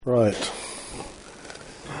Right.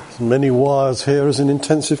 As many wires here as in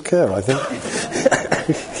intensive care, I think.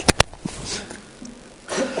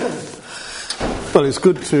 Well, it's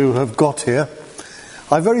good to have got here.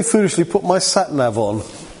 I very foolishly put my sat-nav on,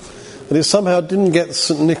 and it somehow didn't get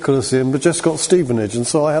St Nicholas in, but just got Stevenage, and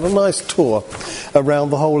so I had a nice tour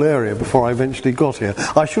around the whole area before I eventually got here.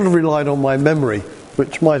 I should have relied on my memory,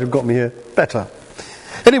 which might have got me here better.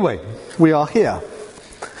 Anyway, we are here,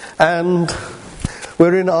 and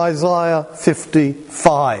we're in Isaiah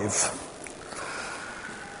 55.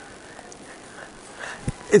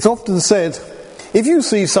 It's often said, if you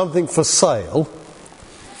see something for sale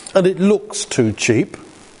and it looks too cheap,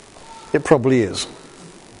 it probably is.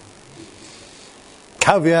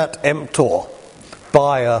 Caveat emptor,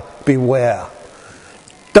 buyer beware.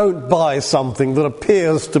 Don't buy something that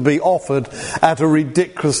appears to be offered at a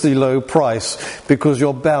ridiculously low price, because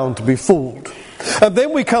you're bound to be fooled. And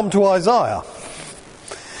then we come to Isaiah.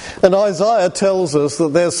 And Isaiah tells us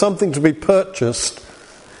that there's something to be purchased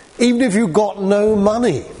even if you've got no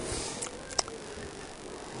money.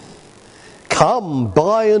 Come,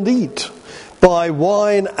 buy and eat. Buy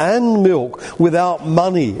wine and milk without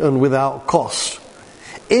money and without cost.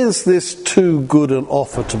 Is this too good an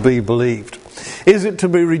offer to be believed? Is it to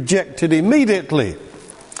be rejected immediately,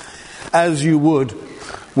 as you would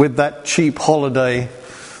with that cheap holiday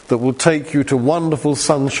that will take you to wonderful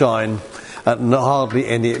sunshine at hardly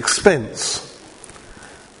any expense?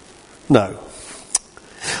 No.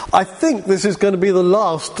 I think this is going to be the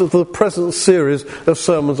last of the present series of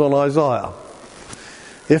sermons on Isaiah.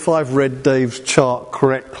 If I've read Dave's chart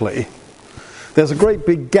correctly, there's a great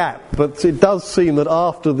big gap, but it does seem that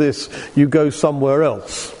after this you go somewhere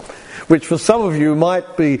else, which for some of you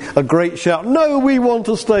might be a great shout, no, we want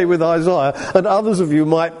to stay with Isaiah, and others of you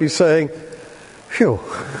might be saying, phew,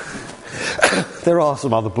 there are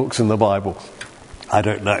some other books in the Bible. I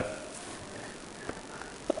don't know.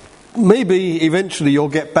 Maybe eventually you'll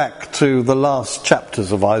get back to the last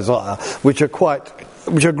chapters of Isaiah, which are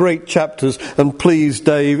great chapters, and please,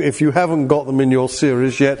 Dave, if you haven't got them in your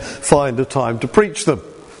series yet, find a time to preach them.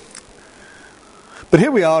 But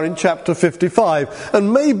here we are in chapter 55,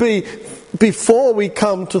 and maybe before we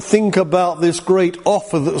come to think about this great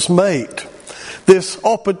offer that's made, this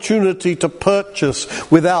opportunity to purchase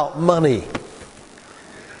without money,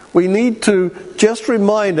 we need to just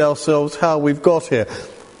remind ourselves how we've got here.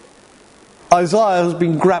 Isaiah has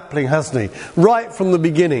been grappling, hasn't he, right from the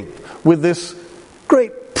beginning with this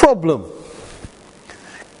great problem.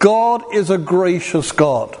 God is a gracious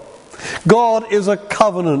God. God is a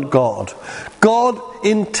covenant God. God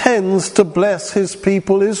intends to bless his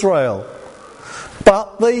people Israel.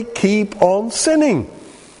 But they keep on sinning.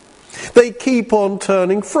 They keep on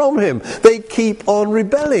turning from him. They keep on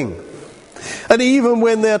rebelling. And even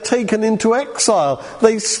when they're taken into exile,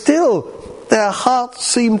 their hearts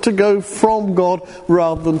seem to go from God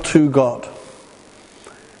rather than to God.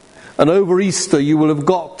 And over Easter you will have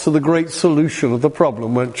got to the great solution of the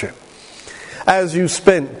problem, won't you? As you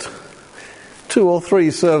spent 2 or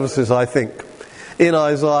 3 services, I think, in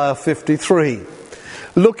Isaiah 53,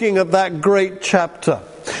 looking at that great chapter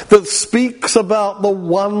that speaks about the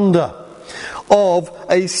wonder of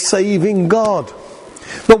a saving God.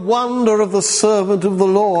 The wonder of the servant of the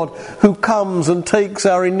Lord who comes and takes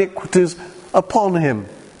our iniquities upon him.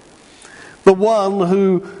 The one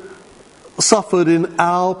who suffered in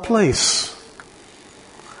our place.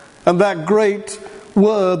 And that great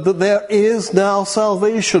word that there is now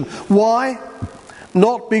salvation. Why?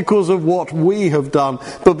 Not because of what we have done,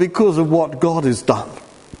 but because of what God has done.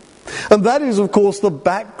 And that is, of course, the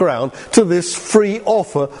background to this free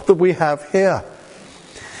offer that we have here.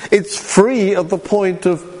 It's free at the point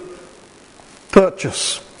of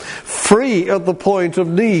purchase, free at the point of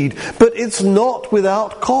need, but it's not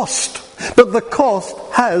without cost. But the cost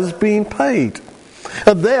has been paid.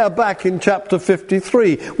 And there, back in chapter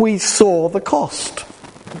 53, we saw the cost.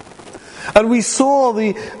 And we saw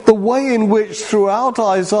the way in which throughout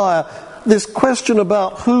Isaiah this question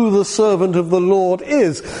about who the servant of the Lord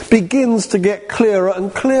is begins to get clearer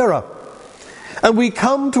and clearer. And we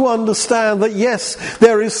come to understand that yes,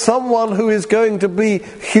 there is someone who is going to be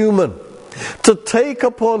human, to take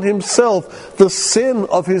upon himself the sin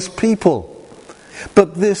of his people.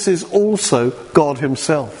 But this is also God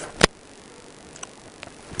himself.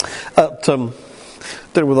 I don't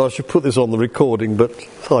know whether I should put this on the recording, but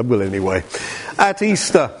I will anyway. At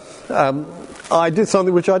Easter, I did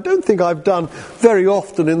something which I don't think I've done very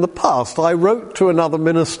often in the past. I wrote to another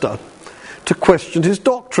minister to question his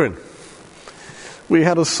doctrine. We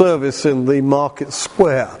had a service in the market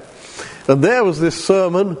square, and there was this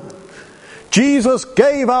sermon, Jesus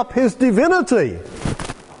gave up his divinity.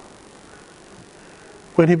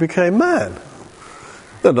 when he became man.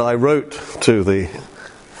 And I wrote to the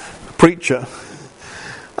preacher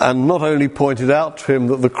and not only pointed out to him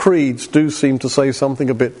that the creeds do seem to say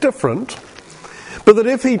something a bit different, but that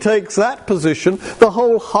if he takes that position, the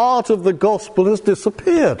whole heart of the gospel has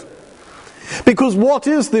disappeared. Because what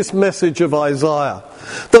is this message of Isaiah?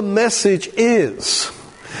 The message is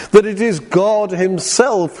that it is God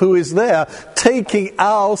himself who is there, taking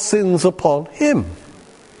our sins upon him.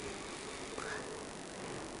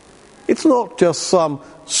 It's not just some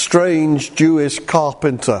strange Jewish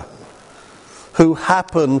carpenter who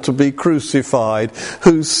happened to be crucified,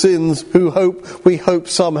 whose sins, we hope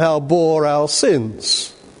somehow bore our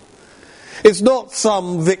sins. It's not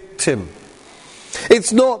some victim.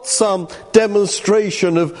 It's not some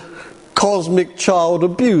demonstration of cosmic child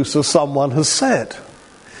abuse, as someone has said.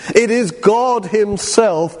 It is God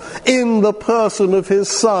himself, in the person of his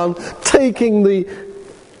Son, taking the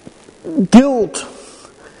guilt,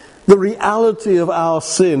 the reality of our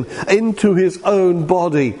sin, into his own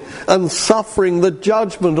body and suffering the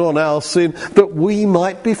judgment on our sin that we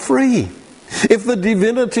might be free. If the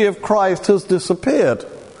divinity of Christ has disappeared,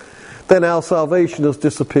 then our salvation has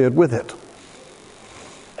disappeared with it.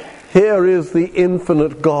 Here is the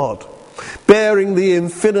infinite God, bearing the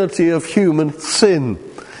infinity of human sin,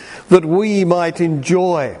 that we might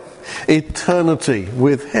enjoy eternity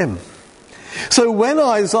with him. So when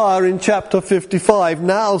Isaiah in chapter 55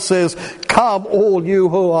 now says, "Come all you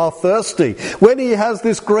who are thirsty," when he has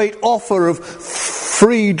this great offer of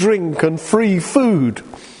free drink and free food,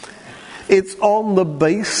 it's on the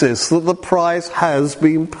basis that the price has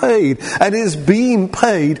been paid, and is being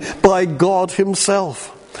paid by God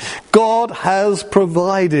himself. God has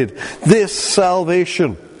provided this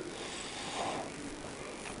salvation.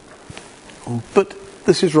 But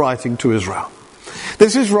this is writing to Israel.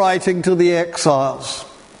 This is writing to the exiles,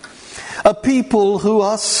 a people who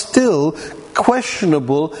are still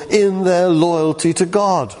questionable in their loyalty to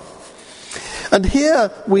God. And here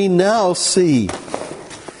we now see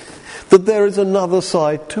that there is another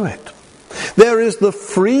side to it. There is the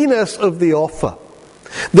freeness of the offer.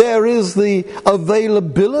 There is the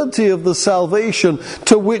availability of the salvation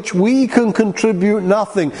to which we can contribute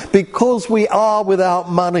nothing because we are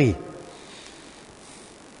without money.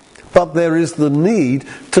 But there is the need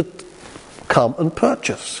to come and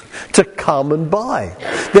purchase, to come and buy.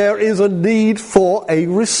 There is a need for a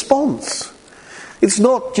response. It's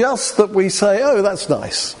not just that we say, "Oh, that's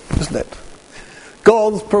nice," isn't it?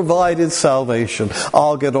 God's provided salvation.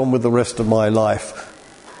 I'll get on with the rest of my life,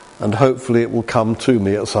 and hopefully it will come to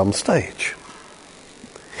me at some stage.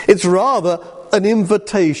 It's rather an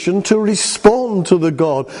invitation to respond to the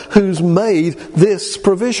God who's made this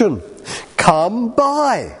provision. Come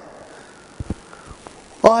buy.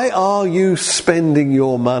 Why are you spending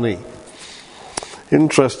your money?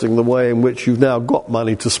 Interesting the way in which you've now got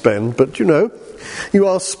money to spend, but you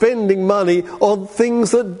are spending money on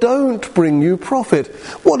things that don't bring you profit.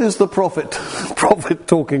 What is the prophet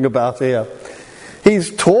talking about here?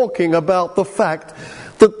 He's talking about the fact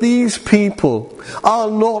that these people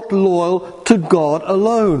are not loyal to God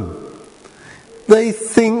alone. They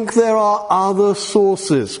think there are other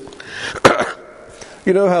sources.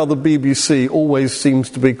 You know how the BBC always seems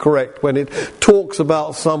to be correct when it talks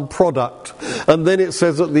about some product, and then it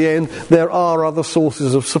says at the end, there are other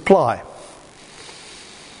sources of supply.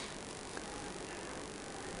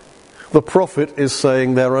 The prophet is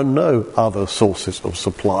saying there are no other sources of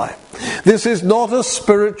supply. This is not a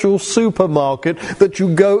spiritual supermarket that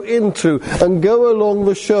you go into and go along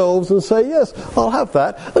the shelves and say, "Yes, I'll have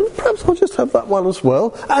that, and perhaps I'll just have that one as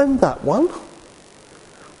well, and that one."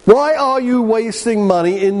 Why are you wasting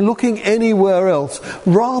money in looking anywhere else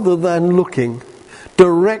rather than looking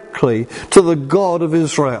directly to the God of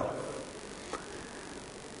Israel?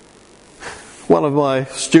 One of my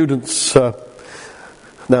students,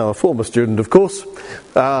 now a former student of course,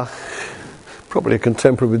 probably a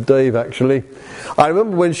contemporary with Dave actually, I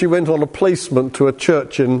remember when she went on a placement to a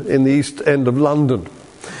church in the East End of London,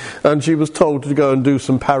 and she was told to go and do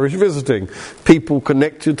some parish visiting, people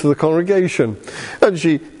connected to the congregation. And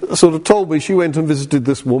she sort of told me she went and visited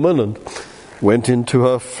this woman and went into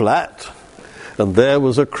her flat, and there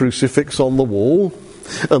was a crucifix on the wall,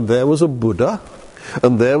 and there was a Buddha,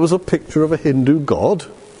 and there was a picture of a Hindu god.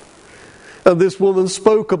 And this woman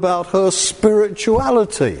spoke about her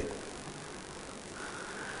spirituality.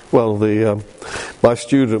 Well, my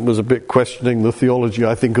student was a bit questioning the theology,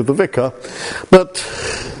 I think, of the vicar, but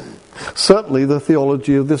certainly the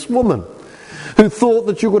theology of this woman, who thought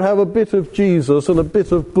that you could have a bit of Jesus and a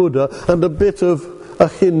bit of Buddha and a bit of a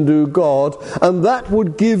Hindu god, and that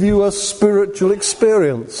would give you a spiritual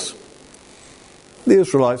experience. The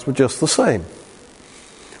Israelites were just the same.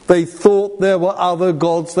 They thought there were other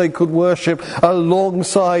gods they could worship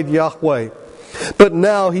alongside Yahweh. But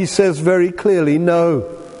now he says very clearly,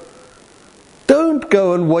 no. Don't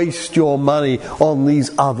go and waste your money on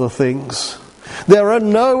these other things. There are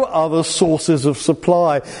no other sources of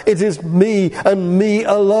supply. It is me and me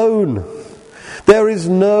alone. There is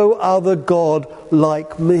no other God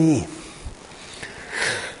like me.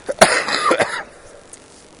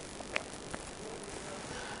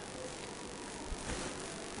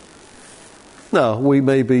 Now, we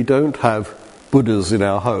maybe don't have Buddhas in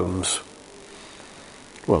our homes.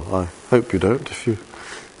 Well, I hope you don't.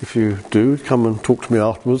 If you do, come and talk to me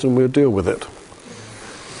afterwards and we'll deal with it.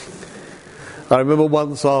 I remember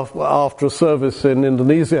once after a service in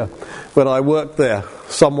Indonesia, when I worked there,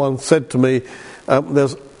 someone said to me,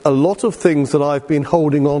 there's a lot of things that I've been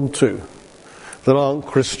holding on to that aren't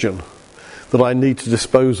Christian, that I need to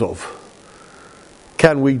dispose of.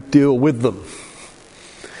 Can we deal with them?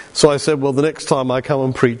 So I said, well, the next time I come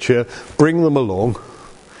and preach here, bring them along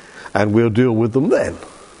and we'll deal with them then.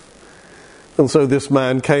 And so this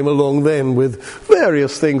man came along then with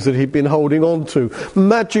various things that he'd been holding on to,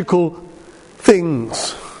 magical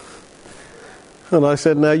things. And I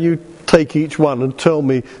said, now you take each one and tell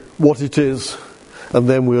me what it is, and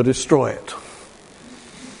then we'll destroy it.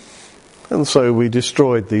 And so we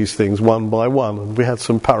destroyed these things one by one, and we had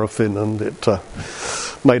some paraffin, and it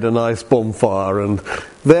made a nice bonfire, and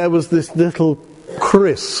there was this little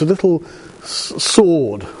kris, a little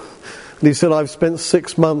sword. And he said, I've spent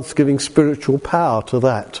 6 months giving spiritual power to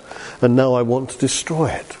that, and now I want to destroy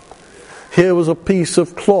it. Here was a piece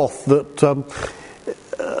of cloth that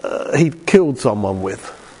he'd killed someone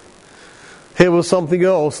with. Here was something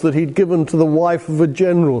else that he'd given to the wife of a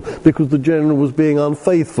general because the general was being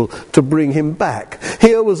unfaithful, to bring him back.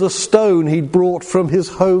 Here was a stone he'd brought from his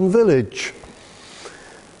home village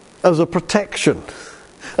as a protection.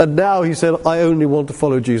 And now he said, I only want to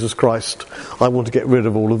follow Jesus Christ. I want to get rid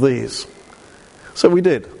of all of these. So we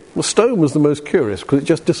did. The stone was the most curious because it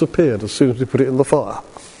just disappeared as soon as we put it in the fire.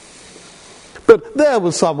 But there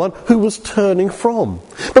was someone who was turning from.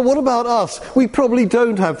 But what about us? We probably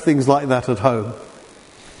don't have things like that at home.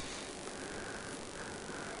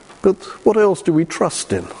 But what else do we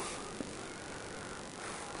trust in?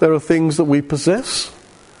 There are things that we possess.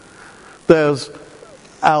 There's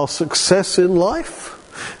our success in life.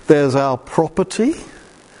 There's our property.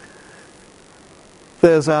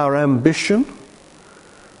 There's our ambition.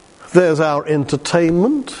 There's our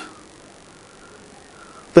entertainment.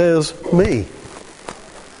 There's me.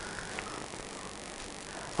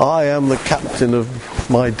 I am the captain of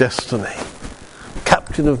my destiny,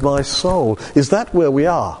 captain of my soul. Is that where we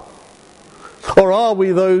are? Or are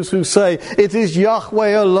we those who say, it is Yahweh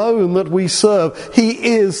alone that we serve.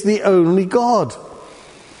 He is the only God.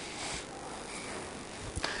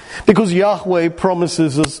 Because Yahweh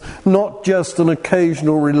promises us not just an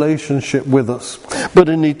occasional relationship with us, but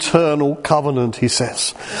an eternal covenant, he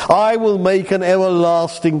says. I will make an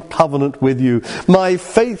everlasting covenant with you, my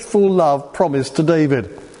faithful love promised to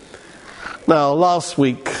David. Now, last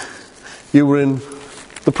week, you were in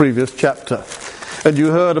the previous chapter, and you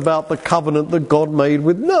heard about the covenant that God made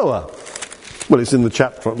with Noah. Well, it's in the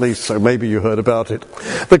chapter at least, so maybe you heard about it.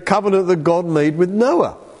 The covenant that God made with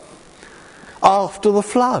Noah after the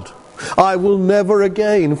flood. I will never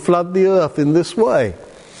again flood the earth in this way.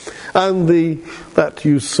 And that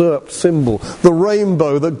usurped symbol, the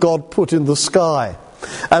rainbow that God put in the sky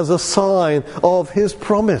as a sign of his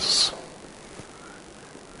promise.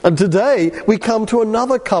 And today we come to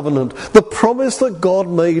another covenant, the promise that God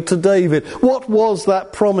made to David. What was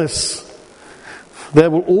that promise? There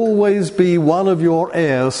will always be one of your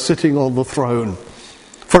heirs sitting on the throne,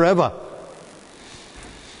 forever.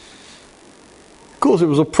 Of course, it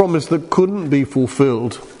was a promise that couldn't be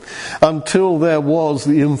fulfilled until there was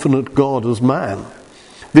the infinite God as man,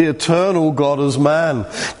 the eternal God as man,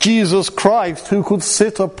 Jesus Christ, who could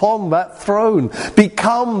sit upon that throne,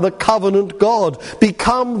 become the covenant God,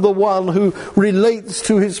 become the one who relates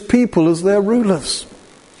to his people as their rulers.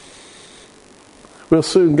 We'll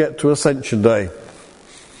soon get to Ascension Day.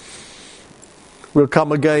 We'll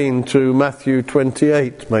come again to Matthew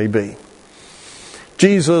 28, maybe.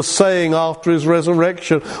 Jesus saying after his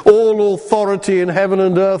resurrection, all authority in heaven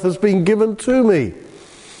and earth has been given to me.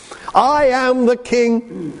 I am the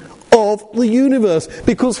King of the universe.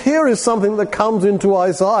 Because here is something that comes into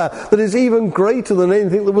Isaiah that is even greater than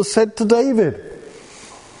anything that was said to David.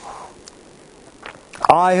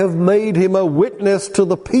 I have made him a witness to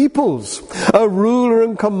the peoples, a ruler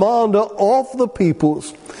and commander of the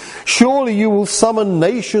peoples. Surely you will summon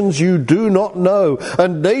nations you do not know,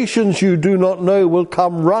 and nations you do not know will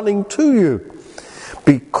come running to you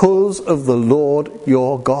because of the Lord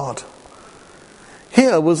your God.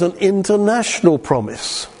 Here was an international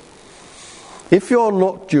promise. If you're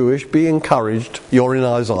not Jewish, be encouraged, you're in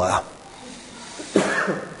Isaiah.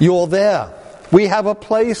 You're there. We have a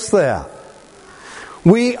place there.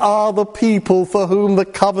 We are the people for whom the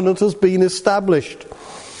covenant has been established.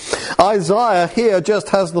 Isaiah here just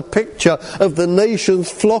has the picture of the nations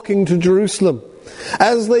flocking to Jerusalem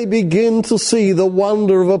as they begin to see the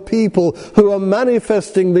wonder of a people who are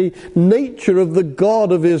manifesting the nature of the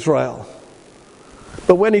God of Israel.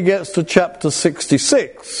 But when he gets to chapter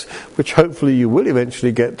 66, which hopefully you will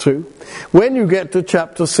eventually get to, when you get to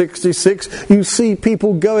chapter 66, you see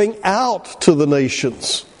people going out to the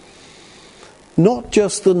nations. Not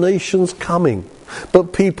just the nations coming,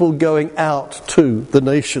 but people going out to the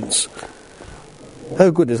nations.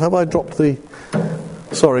 Oh goodness, have I dropped the...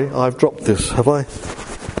 Sorry, I've dropped this, have I?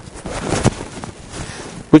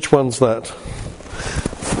 Which one's that?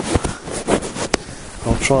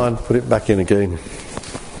 I'll try and put it back in again.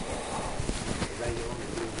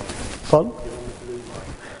 Pardon?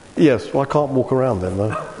 Yes, well, I can't walk around then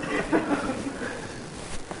though.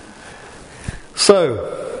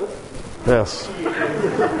 So, yes,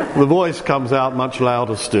 the voice comes out much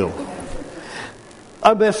louder still.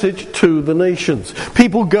 A message to the nations.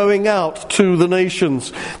 People going out to the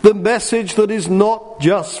nations. The message that is not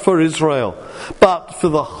just for Israel, but for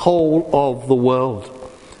the whole of the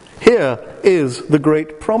world. Here is the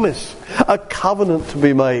great promise. A covenant to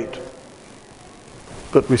be made.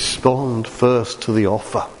 But respond first to the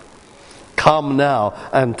offer. Come now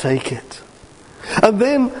and take it. And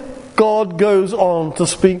then God goes on to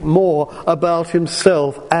speak more about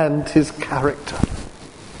himself and his character.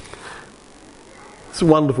 It's a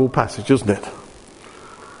wonderful passage, isn't it?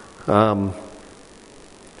 A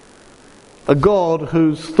God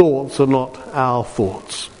whose thoughts are not our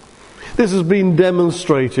thoughts. This has been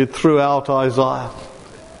demonstrated throughout Isaiah.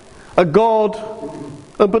 A God,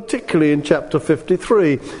 and particularly in chapter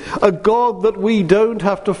 53, a God that we don't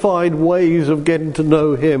have to find ways of getting to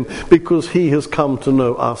know him because he has come to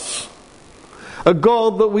know us. A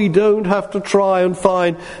God that we don't have to try and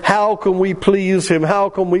find how can we please him, how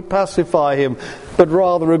can we pacify him, but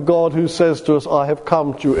rather a God who says to us, I have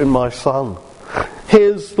come to you in my Son.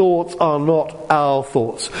 His thoughts are not our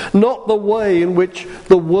thoughts, not the way in which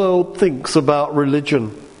the world thinks about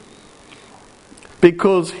religion.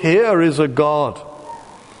 Because here is a God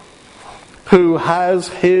who has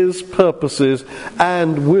his purposes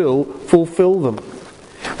and will fulfill them.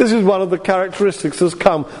 This is one of the characteristics that's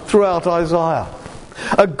come throughout Isaiah.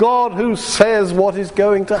 A God who says what is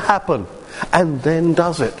going to happen and then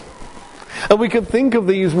does it. And we can think of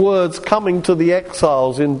these words coming to the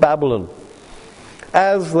exiles in Babylon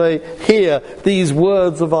as they hear these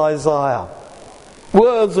words of Isaiah.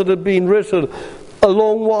 Words that had been written a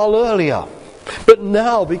long while earlier, but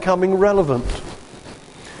now becoming relevant.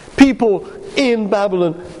 People in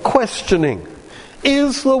Babylon questioning,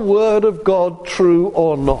 is the word of God true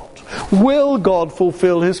or not? Will God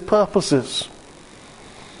fulfill his purposes?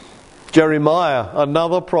 Jeremiah,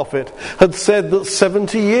 another prophet, had said that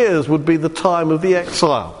 70 years would be the time of the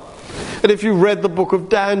exile. And if you read the book of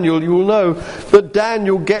Daniel, you will know that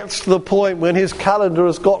Daniel gets to the point when his calendar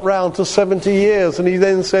has got round to 70 years, and he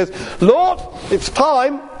then says, Lord, it's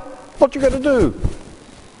time. What are you going to do?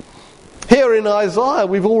 Here in Isaiah,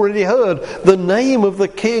 we've already heard the name of the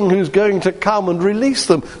king who's going to come and release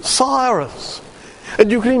them, Cyrus. And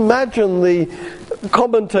you can imagine the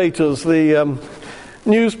commentators, the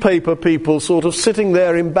newspaper people sort of sitting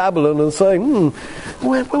there in Babylon and saying,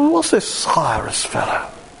 what's this Cyrus fellow?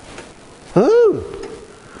 Oh,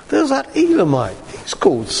 there's that Elamite. He's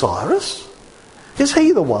called Cyrus. Is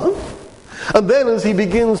he the one? And then as he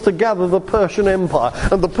begins to gather the Persian Empire,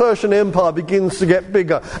 and the Persian Empire begins to get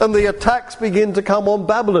bigger, and the attacks begin to come on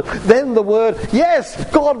Babylon, then the word, yes,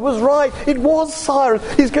 God was right, it was Cyrus,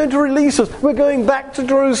 he's going to release us, we're going back to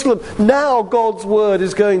Jerusalem. Now God's word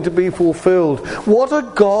is going to be fulfilled. What a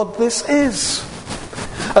God this is!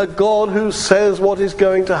 A God who says what is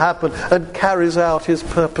going to happen and carries out his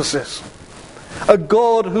purposes. A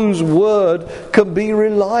God whose word can be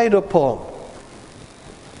relied upon.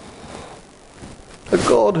 A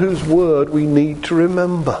God whose word we need to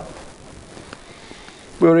remember.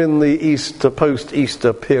 We're in the Easter,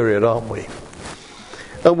 post-Easter period, aren't we?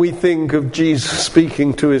 And we think of Jesus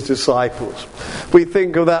speaking to his disciples. We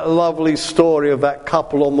think of that lovely story of that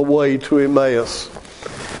couple on the way to Emmaus.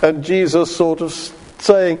 And Jesus sort of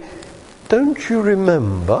saying, don't you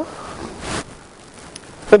remember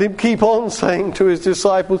And he'd keep on saying to his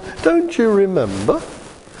disciples, don't you remember?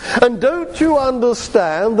 And don't you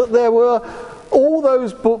understand that there were all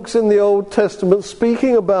those books in the Old Testament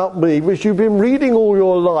speaking about me, which you've been reading all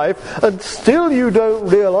your life, and still you don't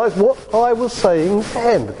realise what I was saying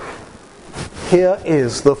then? Here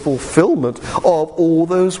is the fulfillment of all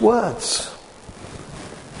those words.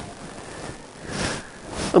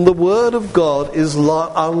 And the Word of God is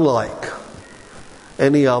unlike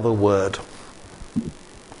any other word.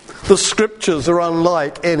 The Scriptures are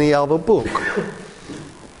unlike any other book.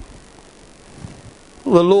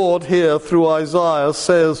 The Lord here through Isaiah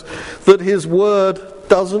says that his word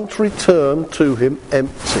doesn't return to him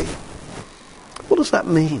empty. What does that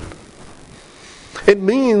mean? It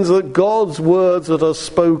means that God's words that are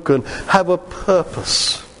spoken have a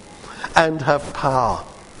purpose and have power.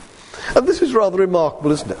 And this is rather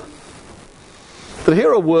remarkable, isn't it? That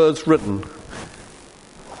here are words written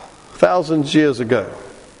thousands of years ago.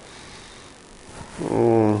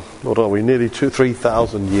 What are we? Nearly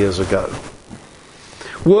 3,000 years ago.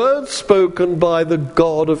 Words spoken by the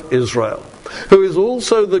God of Israel, who is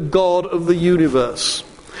also the God of the universe.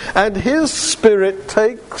 And his Spirit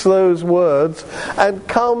takes those words and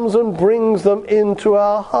comes and brings them into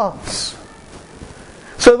our hearts,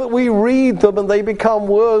 so that we read them and they become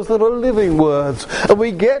words that are living words. And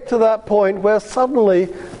we get to that point where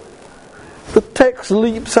suddenly the text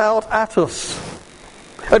leaps out at us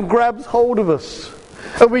and grabs hold of us.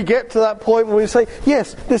 And we get to that point where we say,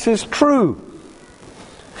 yes, this is true.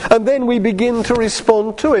 And then we begin to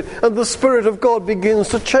respond to it, and the Spirit of God begins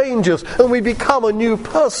to change us, and we become a new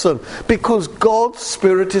person because God's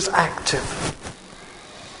Spirit is active.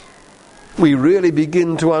 We really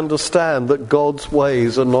begin to understand that God's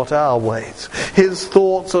ways are not our ways. His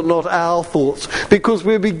thoughts are not our thoughts, because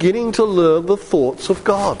we're beginning to learn the thoughts of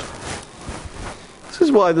God. This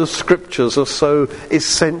is why the Scriptures are so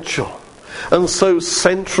essential and so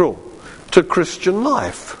central to Christian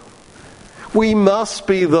life. We must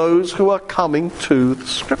be those who are coming to the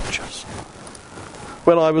Scriptures.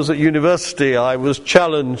 When I was at university, I was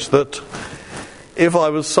challenged that if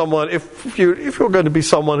you're going to be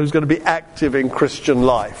someone who's going to be active in Christian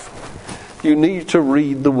life, you need to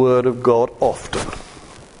read the Word of God often.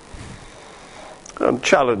 I'm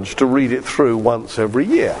challenged to read it through once every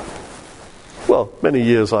year. Well, many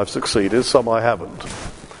years I've succeeded, some I haven't.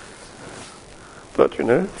 But,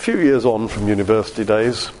 a few years on from university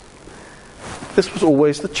days, this was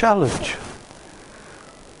always the challenge.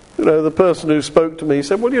 The person who spoke to me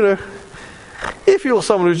said, well, if you're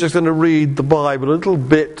someone who's just going to read the Bible a little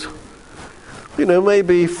bit,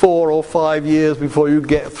 maybe 4 or 5 years before you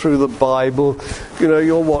get through the Bible,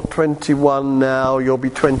 you're 21 now, you'll be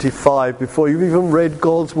 25 before you've even read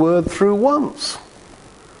God's Word through once.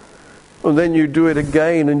 And then you do it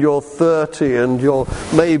again and you're 30 and you're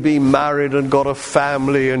maybe married and got a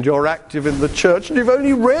family and you're active in the church and you've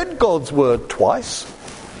only read God's Word twice.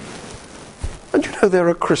 And there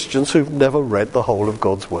are Christians who've never read the whole of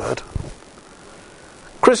God's Word.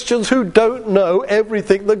 Christians who don't know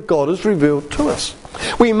everything that God has revealed to us.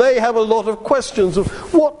 We may have a lot of questions of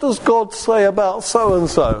what does God say about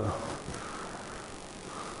so-and-so?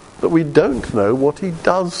 But we don't know what he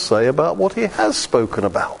does say about what he has spoken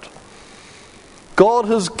about. God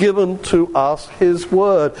has given to us his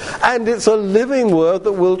word, and it's a living word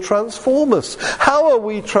that will transform us. How are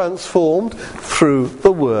we transformed? Through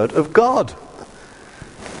the word of God.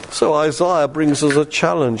 So Isaiah brings us a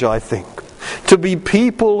challenge, I think, to be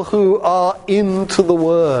people who are into the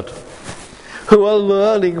word, who are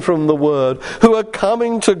learning from the word, who are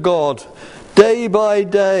coming to God day by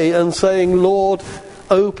day and saying, Lord,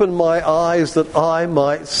 open my eyes that I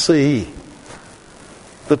might see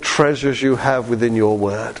the treasures you have within your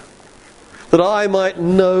word, that I might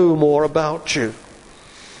know more about you.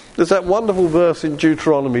 There's that wonderful verse in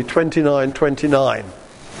Deuteronomy 29:29.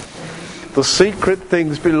 The secret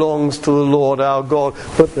things belongs to the Lord our God,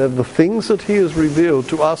 but they're the things that he has revealed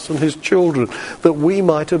to us and his children, that we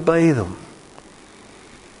might obey them.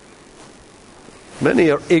 Many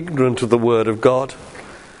are ignorant of the word of God.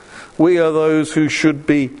 We are those who should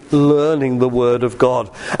be learning the word of God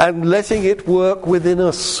and letting it work within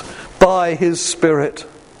us by his Spirit.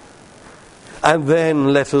 And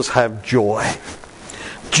then let us have joy.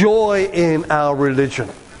 Joy in our religion.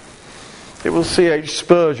 It was C.H.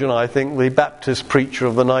 Spurgeon, I think, the Baptist preacher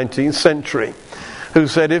of the 19th century, who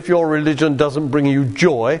said, if your religion doesn't bring you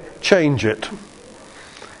joy, change it.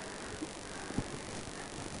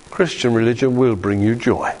 Christian religion will bring you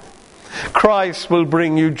joy. Christ will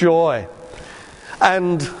bring you joy.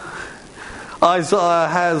 And Isaiah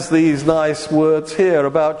has these nice words here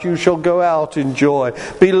about you shall go out in joy,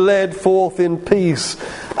 be led forth in peace,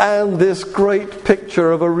 and this great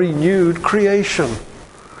picture of a renewed creation.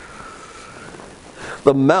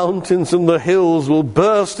 The mountains and the hills will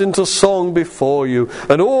burst into song before you,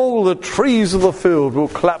 and all the trees of the field will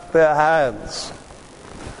clap their hands.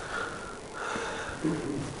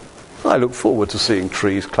 I look forward to seeing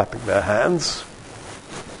trees clapping their hands.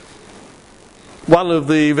 One of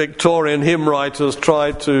the Victorian hymn writers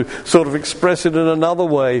tried to sort of express it in another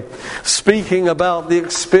way, speaking about the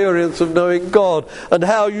experience of knowing God and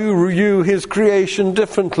how you view His creation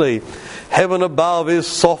differently. Heaven above is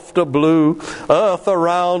softer blue, earth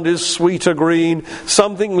around is sweeter green,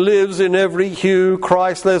 something lives in every hue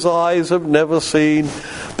Christless eyes have never seen.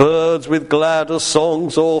 Birds with gladder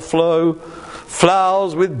songs all flow,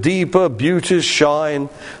 flowers with deeper beauties shine,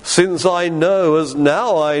 since I know as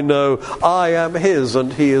now I know, I am His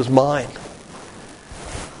and He is mine.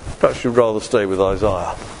 Perhaps you'd rather stay with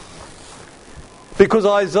Isaiah. Because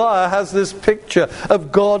Isaiah has this picture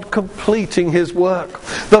of God completing His work,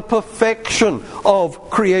 the perfection of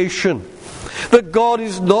creation. That God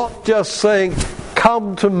is not just saying,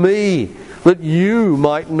 come to me that you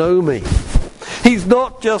might know me. He's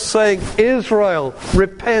not just saying, Israel,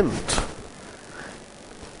 repent.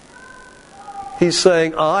 He's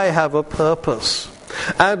saying, I have a purpose.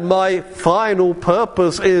 And my final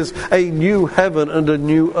purpose is a new heaven and a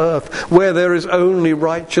new earth where there is only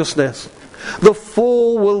righteousness. The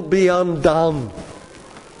fall will be undone.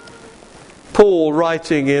 Paul,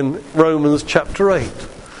 writing in Romans chapter 8,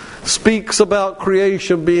 speaks about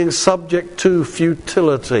creation being subject to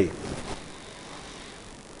futility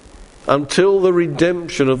until the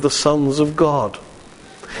redemption of the sons of God.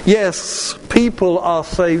 Yes, people are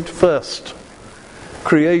saved first.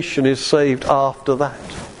 Creation is saved after that.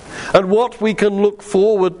 And what we can look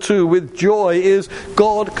forward to with joy is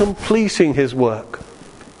God completing His work.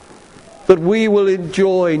 That we will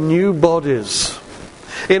enjoy new bodies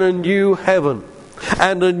in a new heaven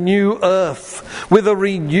and a new earth with a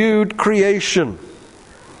renewed creation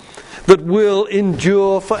that will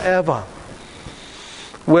endure forever,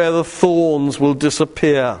 where the thorns will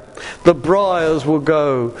disappear, the briars will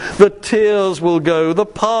go, the tears will go, the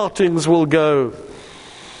partings will go.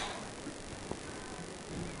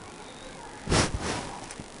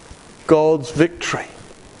 God's victory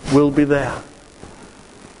will be there.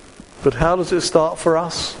 But how does it start for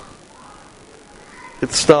us?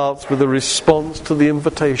 It starts with a response to the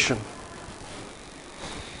invitation.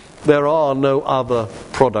 There are no other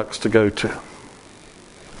products to go to.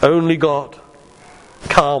 Only God.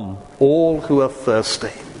 Come, all who are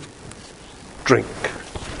thirsty. Drink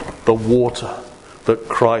the water that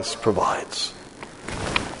Christ provides.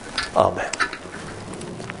 Amen.